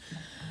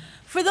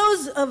For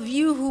those of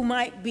you who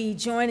might be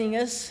joining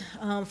us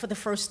for the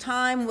first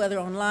time, whether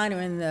online or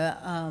in the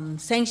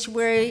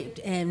sanctuary,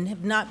 and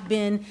have not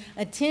been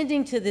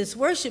attending to this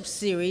worship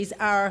series,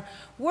 our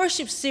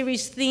worship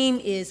series theme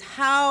is,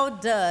 How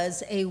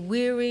Does a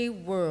Weary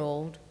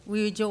World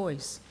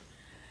Rejoice?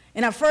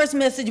 In our first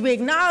message,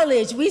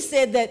 we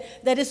said that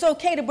it's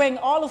okay to bring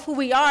all of who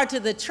we are to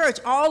the church,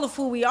 all of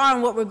who we are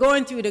and what we're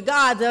going through to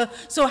God.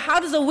 So how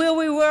does a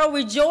weary world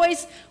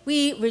rejoice?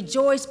 We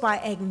rejoice by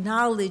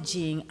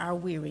acknowledging our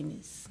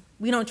weariness.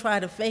 We don't try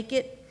to fake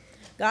it.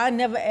 God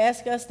never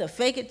asked us to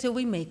fake it till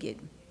we make it.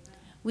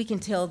 We can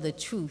tell the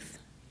truth,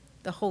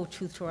 the whole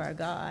truth to our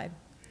God.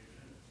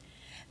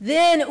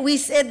 Then we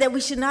said that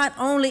we should not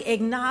only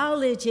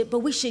acknowledge it, but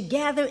we should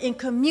gather in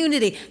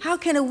community. How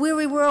can a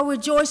weary world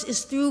rejoice?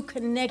 It's through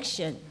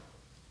connection.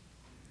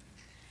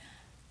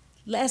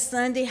 Last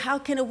Sunday, how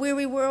can a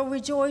weary world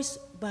rejoice?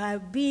 By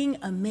being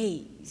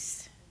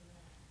amazed,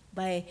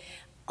 by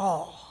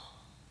awe,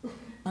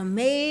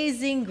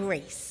 amazing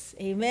grace.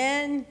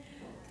 Amen?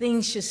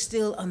 Things should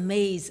still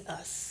amaze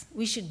us.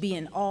 We should be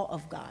in awe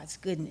of God's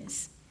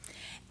goodness.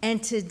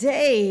 And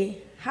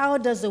today, how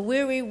does a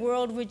weary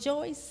world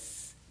rejoice?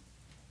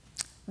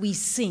 We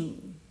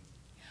sing.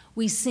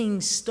 We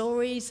sing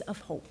stories of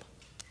hope.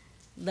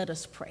 Let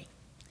us pray.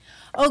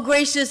 Oh,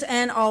 gracious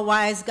and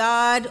all-wise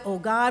God, oh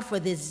God, for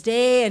this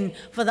day and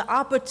for the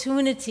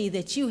opportunity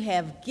that you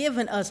have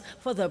given us,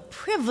 for the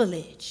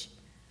privilege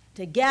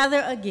to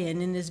gather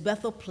again in this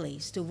Bethel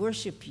place to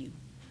worship you.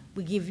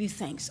 We give you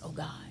thanks, oh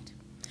God.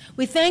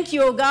 We thank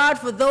you, oh God,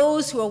 for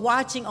those who are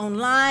watching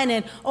online.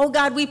 And, oh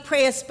God, we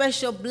pray a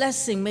special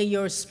blessing. May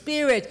your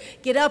spirit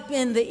get up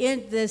in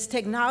this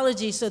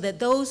technology so that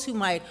those who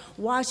might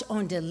watch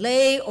on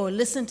delay or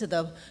listen to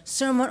the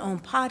sermon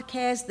on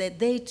podcast, that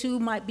they too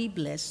might be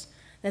blessed,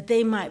 that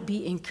they might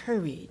be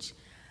encouraged,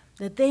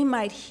 that they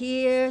might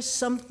hear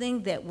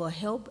something that will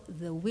help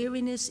the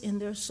weariness in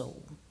their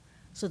soul,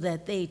 so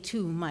that they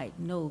too might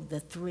know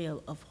the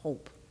thrill of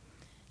hope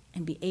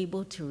and be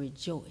able to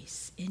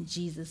rejoice in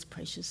Jesus'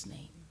 precious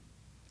name.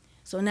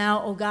 So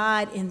now, oh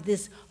God, in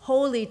this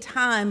holy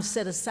time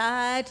set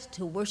aside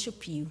to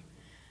worship you,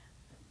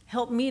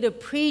 help me to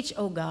preach,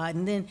 oh God,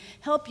 and then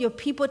help your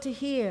people to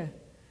hear.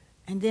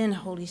 And then,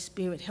 Holy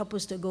Spirit, help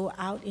us to go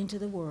out into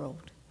the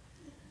world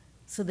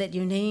so that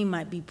your name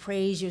might be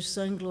praised, your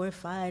Son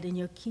glorified, and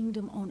your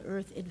kingdom on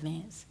earth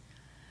advance,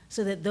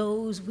 so that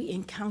those we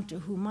encounter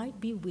who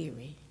might be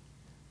weary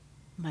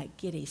might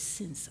get a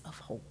sense of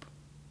hope.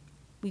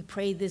 We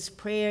pray this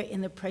prayer in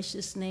the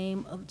precious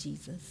name of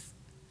Jesus,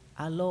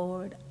 our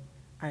Lord,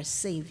 our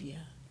Savior,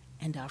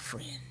 and our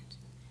friend.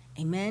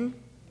 Amen,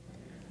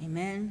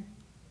 amen,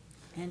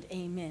 and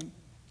amen.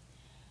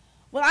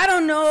 Well, I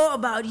don't know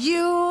about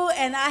you,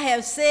 and I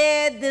have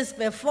said this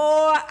before,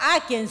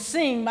 I can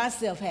sing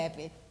myself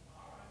happy.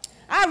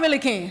 I really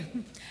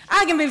can.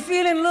 I can be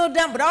feeling a little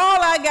down, but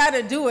all I got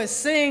to do is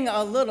sing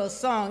a little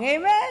song,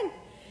 amen?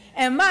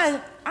 And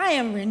I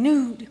am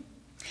renewed.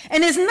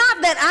 And it's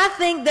not that I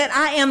think that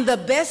I am the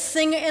best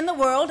singer in the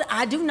world.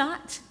 I do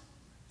not.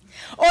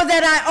 Or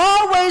that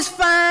I always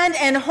find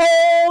and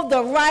hold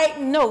the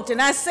right note.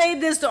 And I say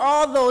this to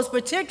all those,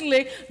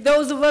 particularly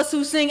those of us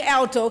who sing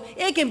alto.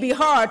 It can be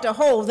hard to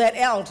hold that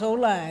alto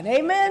line.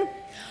 Amen?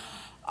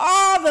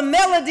 All the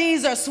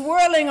melodies are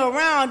swirling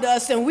around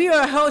us, and we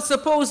are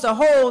supposed to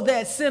hold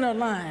that center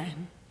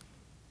line.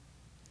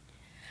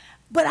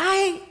 But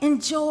I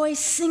enjoy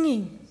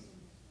singing.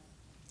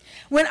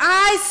 When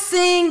I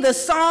sing the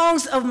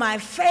songs of my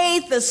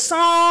faith, the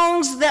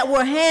songs that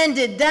were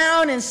handed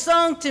down and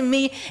sung to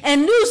me,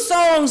 and new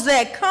songs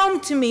that come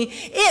to me,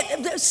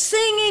 the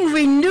singing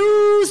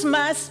renews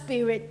my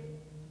spirit.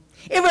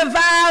 It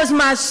revives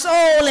my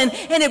soul, and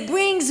it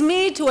brings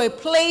me to a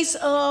place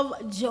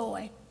of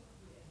joy.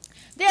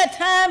 There are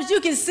times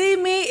you can see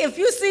me, if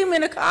you see me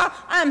in the car,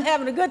 I'm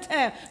having a good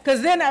time,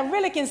 because then I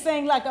really can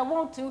sing like I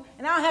want to,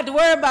 and I don't have to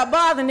worry about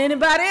bothering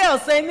anybody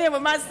else, amen,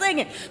 with my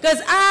singing, because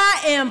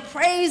I am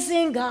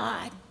praising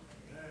God.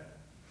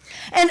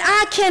 And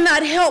I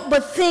cannot help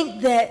but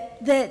think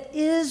that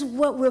is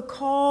what we're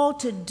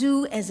called to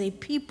do as a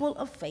people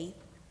of faith.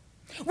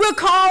 We're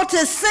called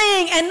to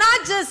sing, and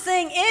not just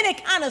sing any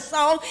kind of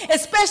song,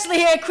 especially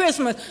here at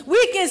Christmas.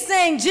 We can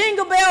sing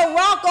Jingle Bell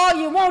Rock all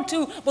you want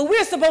to, but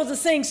we're supposed to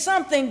sing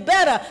something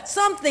better,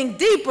 something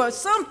deeper,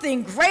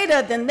 something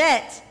greater than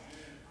that.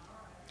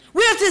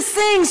 We're to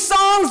sing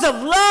songs of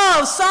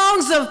love,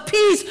 songs of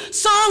peace,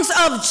 songs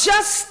of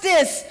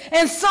justice,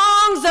 and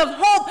songs of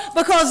hope,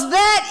 because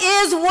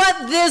that is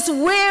what this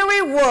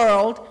weary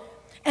world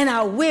and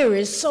our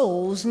weary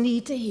souls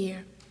need to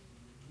hear.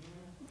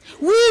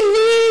 We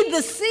need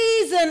the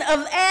season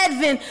of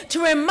Advent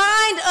to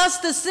remind us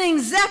to sing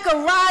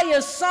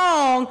Zechariah's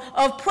song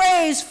of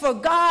praise for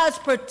God's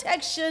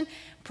protection,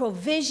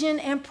 provision,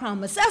 and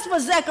promise. That's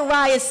what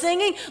Zechariah is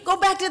singing. Go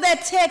back to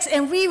that text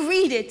and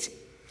reread it.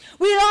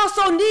 We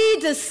also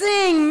need to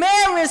sing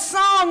Mary's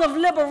song of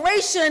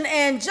liberation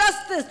and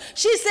justice.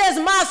 She says,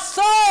 "My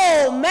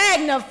soul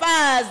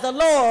magnifies the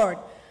Lord.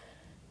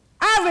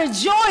 I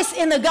rejoice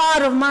in the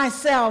God of my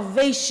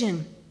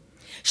salvation.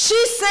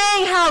 She's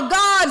saying how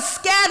God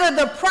scattered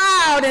the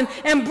proud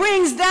and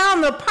brings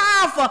down the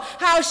powerful,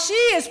 how she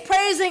is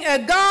praising a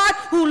God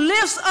who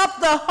lifts up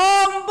the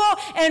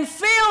humble and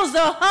fills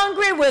the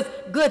hungry with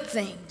good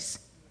things.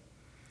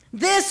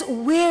 This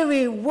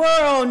weary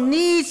world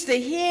needs to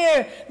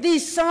hear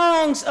these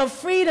songs of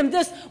freedom.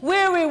 This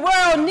weary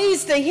world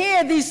needs to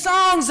hear these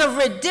songs of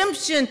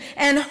redemption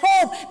and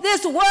hope.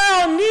 This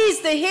world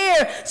needs to hear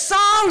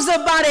songs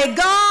about a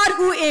God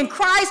who in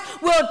Christ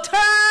will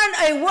turn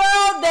a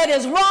world that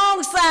is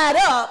wrong side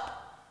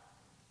up,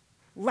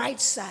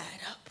 right side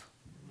up.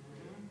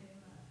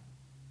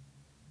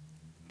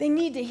 They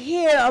need to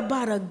hear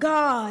about a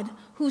God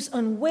whose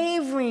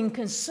unwavering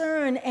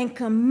concern and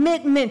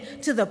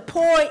commitment to the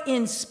poor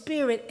in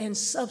spirit and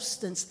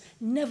substance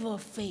never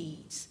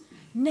fades,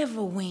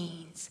 never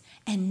wanes,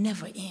 and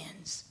never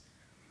ends.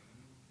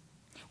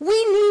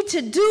 We need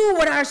to do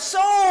what our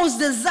souls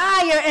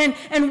desire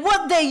and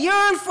what they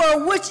yearn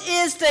for, which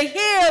is to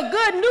hear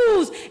good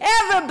news.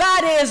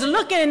 Everybody is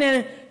looking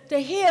to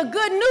hear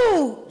good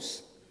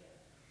news.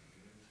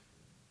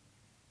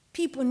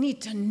 People need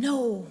to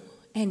know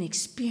and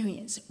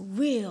experience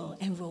real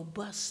and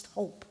robust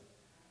hope.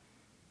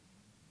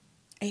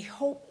 A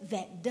hope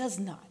that does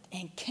not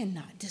and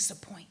cannot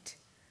disappoint.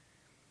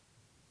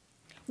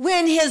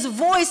 When his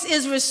voice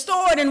is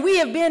restored, and we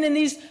have been in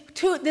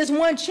this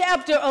one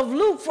chapter of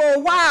Luke for a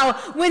while,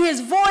 when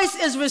his voice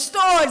is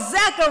restored,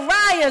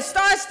 Zechariah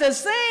starts to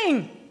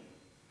sing.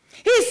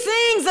 He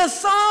sings a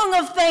song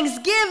of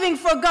thanksgiving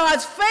for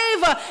God's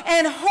favor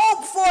and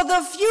hope for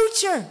the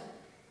future.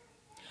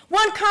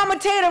 One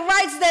commentator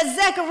writes that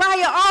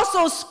Zechariah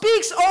also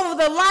speaks over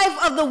the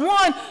life of the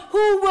one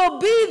who will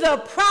be the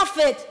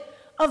prophet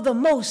of the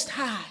Most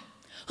High,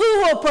 who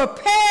will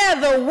prepare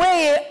the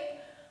way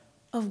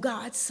of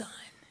God's Son.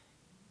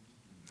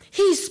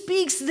 He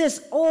speaks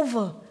this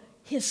over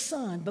his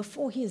son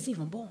before he is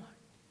even born.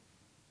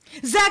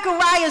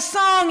 Zechariah's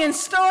song and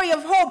story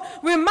of hope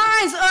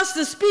reminds us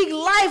to speak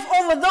life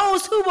over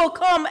those who will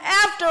come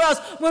after us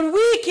when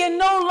we can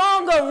no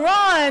longer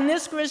run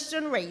this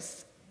Christian race.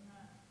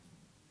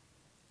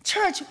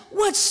 Church,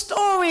 what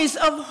stories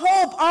of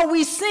hope are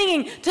we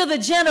singing to the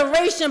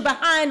generation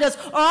behind us,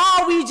 or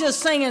are we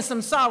just singing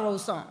some sorrow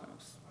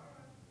songs?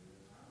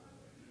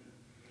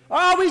 Or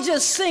are we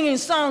just singing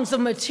songs of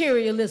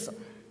materialism?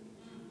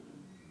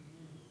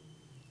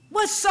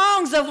 What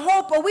songs of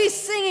hope are we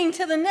singing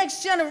to the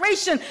next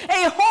generation?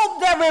 A hope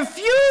that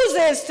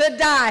refuses to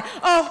die,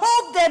 a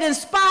hope that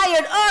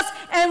inspired us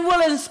and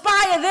will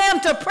inspire them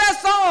to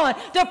press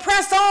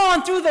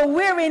on through the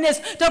weariness,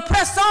 to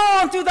press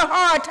on through the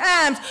hard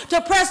times,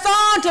 to press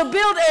on to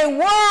build a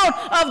world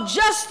of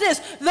justice,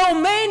 though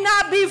may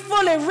not be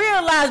fully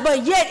realized,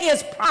 but yet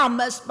is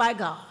promised by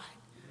God.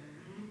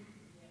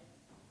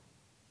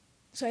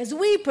 So as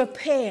we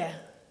prepare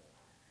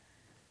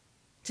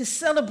to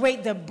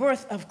celebrate the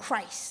birth of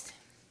Christ,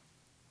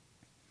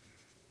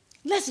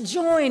 let's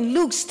join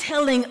Luke's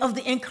telling of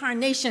the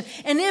incarnation.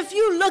 And if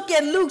you look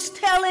at Luke's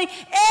telling,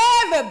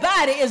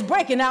 everybody is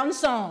breaking out in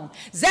song.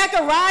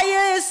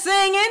 Zechariah is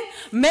singing,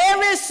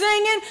 Mary is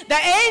singing, the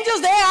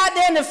angels, they're out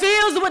there in the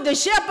fields with the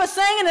shepherds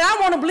singing, and I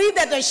want to believe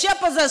that the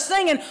shepherds are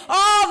singing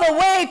all the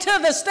way to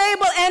the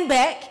stable and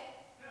back.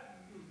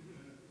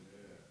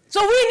 So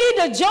we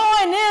need to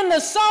join in the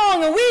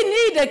song, and we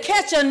need to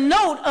catch a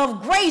note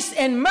of grace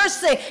and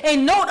mercy, a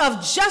note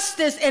of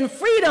justice and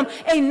freedom,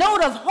 a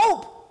note of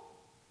hope.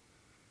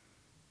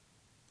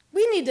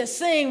 We need to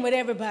sing with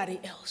everybody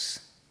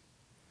else.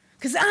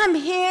 Because I'm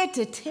here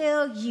to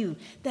tell you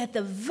that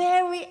the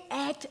very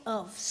act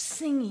of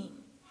singing,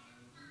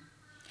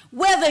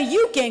 whether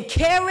you can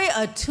carry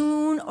a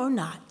tune or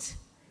not,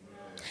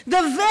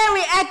 the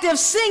very act of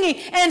singing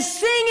and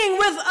singing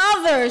with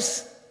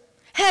others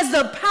has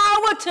the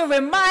power to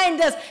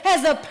remind us,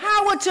 has the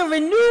power to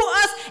renew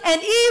us,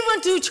 and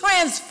even to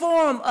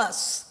transform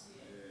us.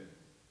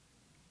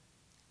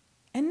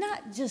 And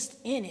not just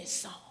any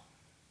song.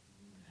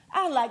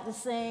 I like to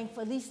sing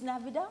Feliz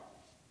Navidad.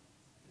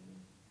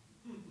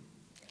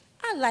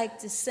 I like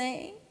to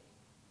sing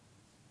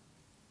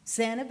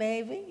Santa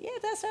Baby. Yeah,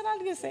 that's what I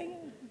like to sing.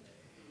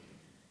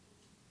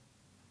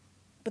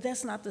 But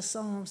that's not the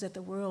songs that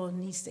the world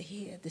needs to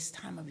hear this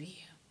time of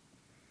year.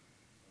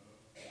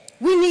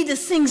 We need to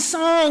sing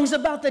songs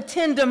about the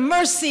tender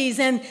mercies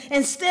and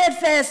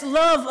steadfast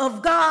love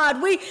of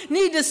God. We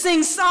need to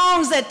sing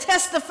songs that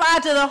testify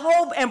to the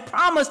hope and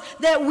promise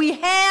that we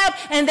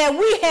have and that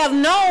we have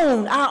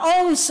known our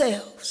own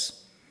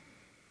selves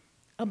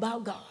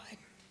about God.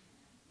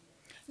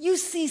 You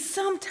see,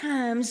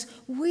 sometimes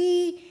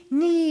we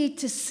need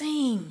to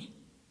sing.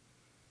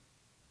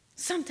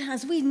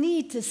 Sometimes we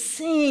need to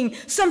sing.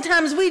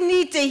 Sometimes we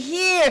need to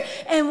hear.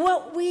 And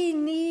what we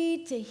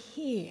need to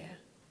hear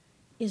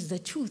is the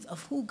truth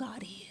of who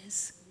God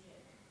is.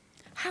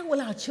 How will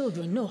our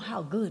children know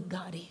how good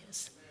God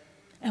is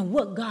and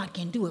what God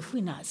can do if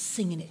we're not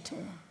singing it to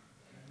them?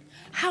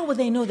 How will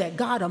they know that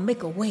God will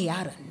make a way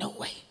out of no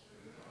way?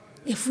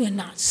 if we're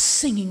not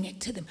singing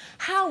it to them?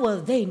 How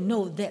will they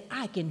know that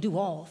I can do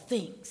all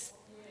things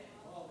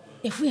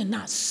if we're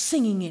not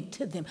singing it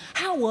to them?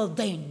 How will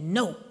they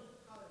know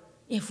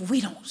if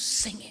we don't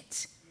sing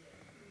it?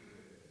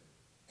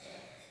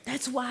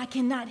 That's why I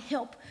cannot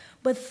help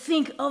but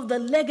think of the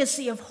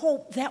legacy of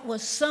hope that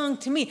was sung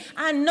to me.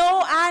 I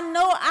know,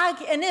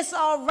 and it's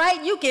all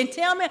right. You can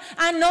tell me.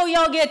 I know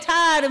y'all get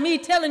tired of me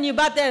telling you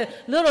about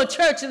that little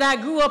church that I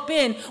grew up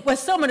in where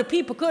some of the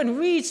people couldn't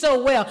read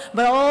so well.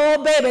 But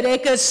oh, baby, they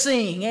could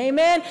sing.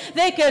 Amen?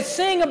 They could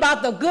sing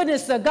about the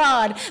goodness of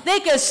God. They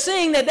could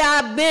sing that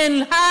I've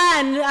been high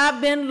and I've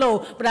been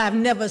low, but I've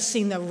never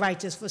seen the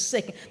righteous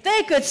forsaken.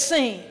 They could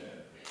sing.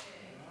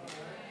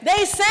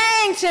 They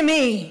sang to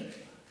me.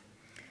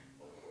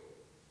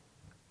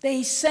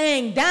 They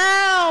sang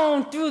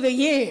down through the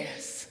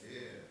years.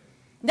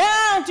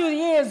 Down through the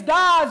years,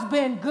 God's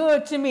been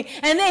good to me.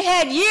 And they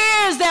had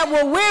years that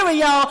were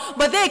weary, y'all,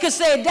 but they could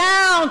say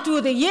down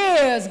through the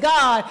years,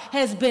 God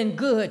has been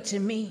good to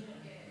me.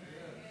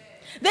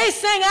 They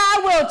sang, I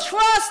will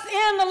trust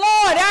in the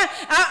Lord.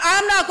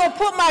 I'm not going to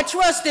put my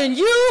trust in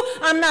you.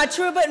 I'm not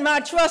putting my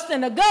trust in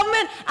the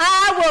government.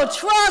 I will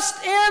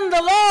trust in the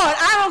Lord.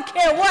 I don't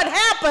care what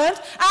happens.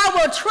 I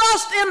will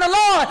trust in the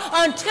Lord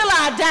until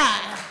I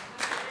die.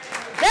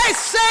 They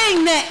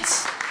sang that.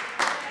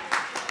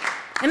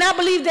 And I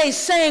believe they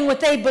sang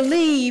what they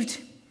believed.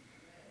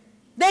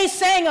 They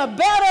sang a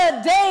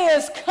better day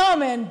is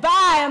coming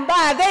by and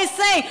by. They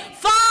sang,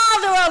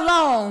 farther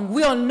along,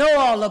 we'll know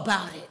all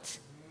about it.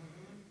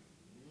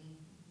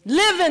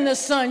 Live in the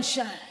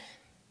sunshine.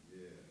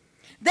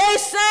 They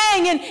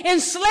sang in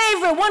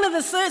slavery. One of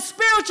the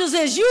spirituals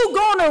is, you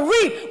gonna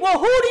reap. Well,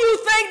 who do you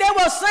think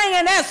they were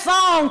singing that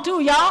song to,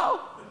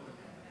 y'all?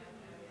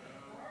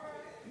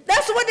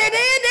 That's what they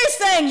did. They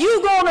sang,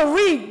 you gonna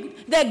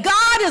reap. That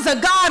God is a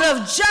God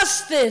of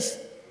justice.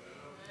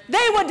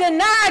 They were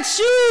denied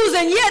shoes,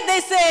 and yet they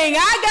saying,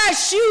 I got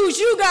shoes,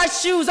 you got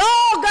shoes,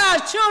 all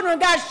God's children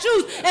got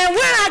shoes, and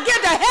when I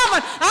get to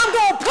heaven, I'm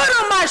going to put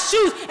on my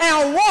shoes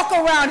and walk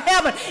around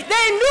heaven.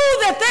 They knew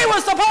that they were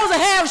supposed to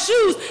have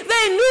shoes.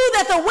 They knew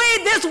that the way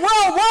this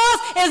world was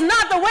is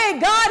not the way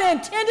God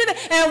intended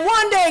it, and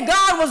one day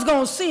God was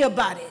going to see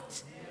about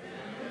it.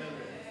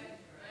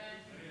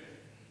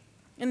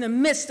 In the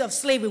midst of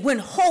slavery, when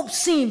hope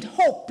seemed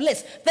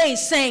hopeless, they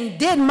sang,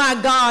 did my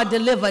God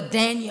deliver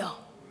Daniel?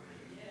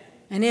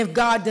 And if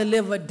God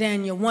delivered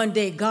Daniel, one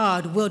day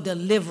God will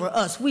deliver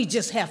us. We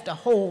just have to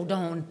hold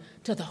on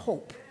to the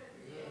hope.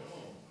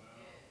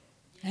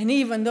 And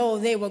even though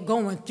they were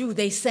going through,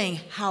 they sang,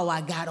 how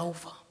I got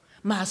over.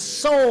 My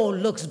soul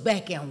looks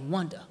back and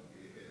wonder.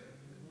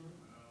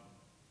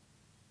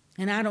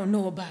 And I don't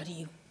know about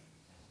you,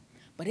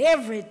 but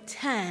every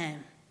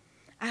time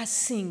I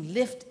sing,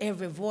 lift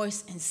every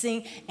voice and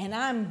sing, and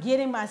I'm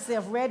getting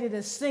myself ready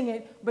to sing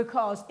it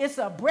because it's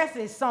a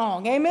breathy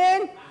song.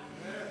 Amen?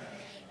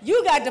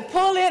 You got to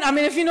pull in,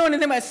 if you know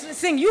anything about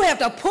sing, you have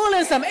to pull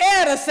in some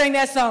air to sing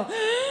that song.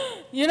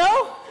 You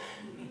know?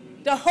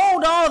 To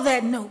hold all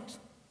that note.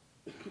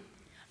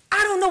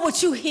 I don't know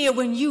what you hear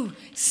when you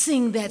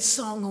sing that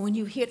song or when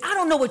you hear it. I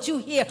don't know what you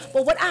hear,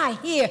 but what I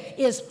hear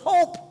is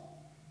hope.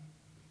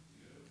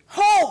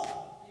 Hope.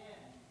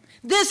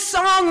 This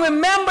song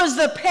remembers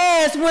the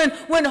past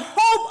when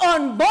hope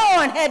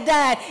unborn had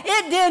died.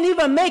 It didn't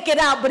even make it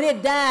out, but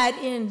it died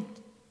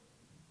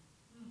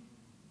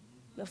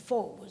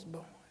before it was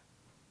born.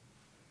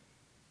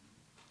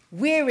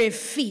 Weary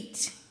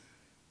feet,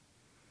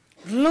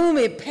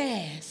 gloomy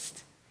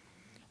past,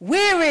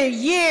 weary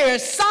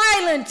years,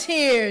 silent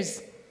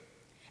tears,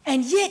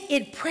 and yet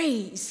it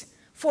prays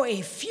for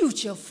a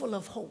future full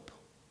of hope.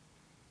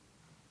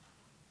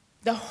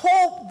 The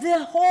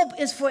hope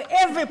is for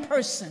every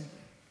person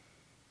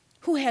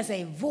who has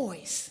a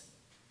voice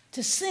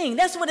to sing.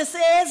 That's what it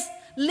says.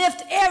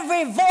 Lift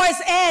every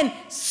voice and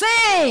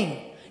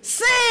sing,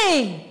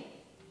 sing,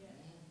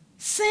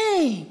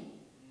 sing.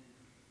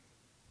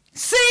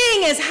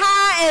 Sing as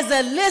high as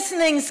the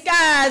listening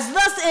skies,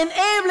 thus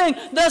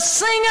enabling the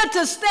singer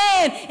to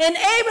stand,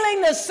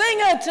 enabling the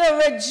singer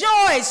to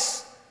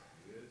rejoice,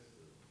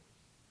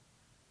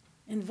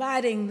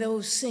 inviting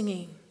those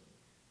singing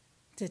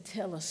to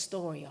tell a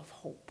story of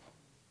hope.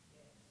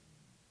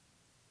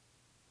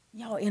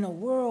 Y'all, in a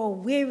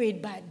world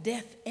wearied by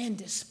death and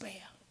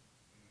despair,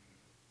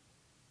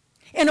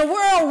 in a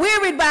world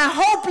wearied by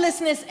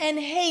hopelessness and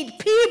hate,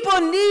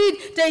 people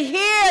need to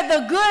hear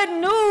the good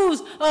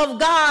news of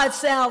God's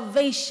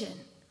salvation.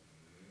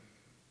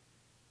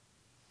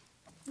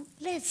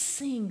 Let's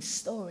sing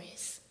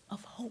stories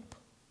of hope.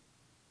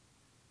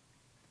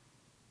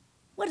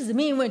 What does it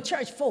mean when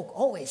church folk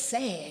always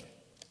sad?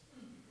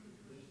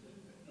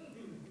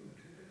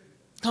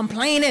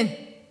 Complaining.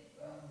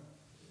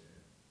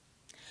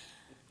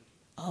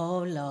 Oh,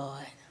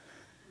 Lord.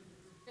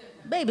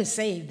 Baby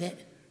saved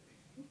it.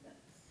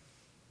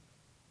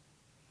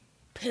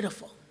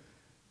 Pitiful,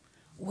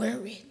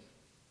 worried,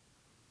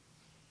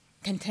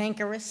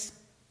 cantankerous.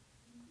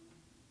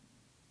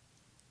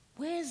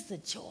 Where's the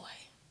joy?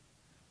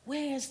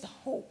 Where's the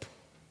hope?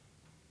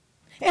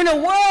 In a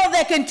world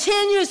that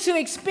continues to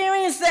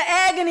experience the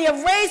agony of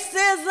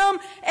racism,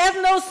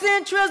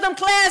 ethnocentrism,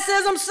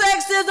 classism,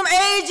 sexism,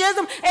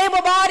 ageism,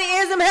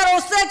 able-bodyism,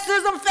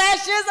 heterosexism,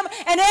 fascism,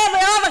 and every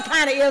other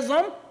kind of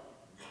ism.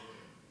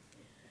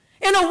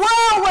 In a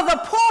world where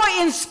the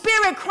poor in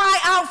spirit cry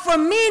out for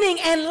meaning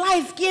and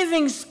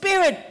life-giving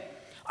spirit,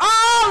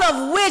 all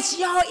of which,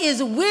 y'all,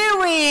 is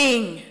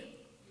wearying.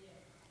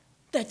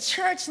 The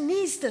church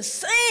needs to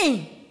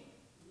sing.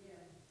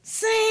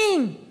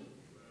 Sing.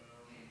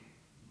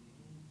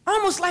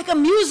 Almost like a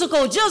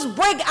musical. Just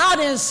break out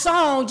in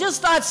song. Just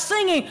start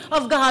singing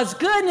of God's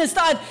goodness.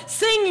 Start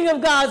singing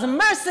of God's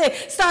mercy.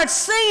 Start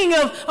singing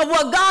of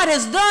what God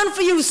has done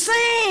for you.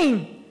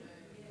 Sing.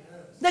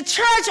 The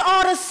church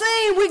ought to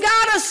sing. We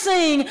got to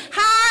sing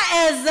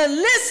high as the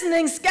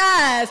listening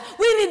skies.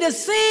 We need to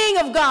sing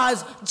of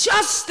God's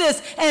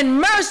justice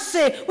and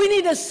mercy. We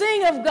need to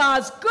sing of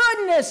God's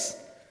goodness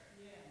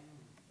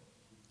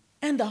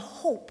and the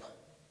hope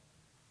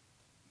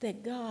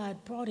that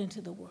God brought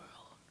into the world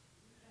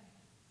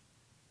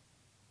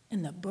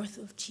in the birth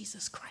of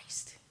Jesus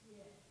Christ.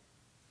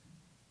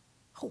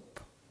 Hope.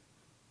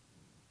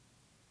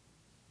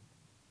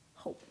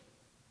 Hope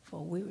for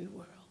a weary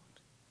world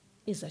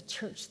is a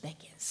church that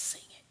can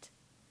sing it.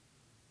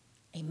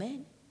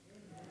 Amen.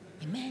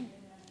 Amen.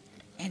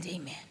 And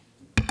amen.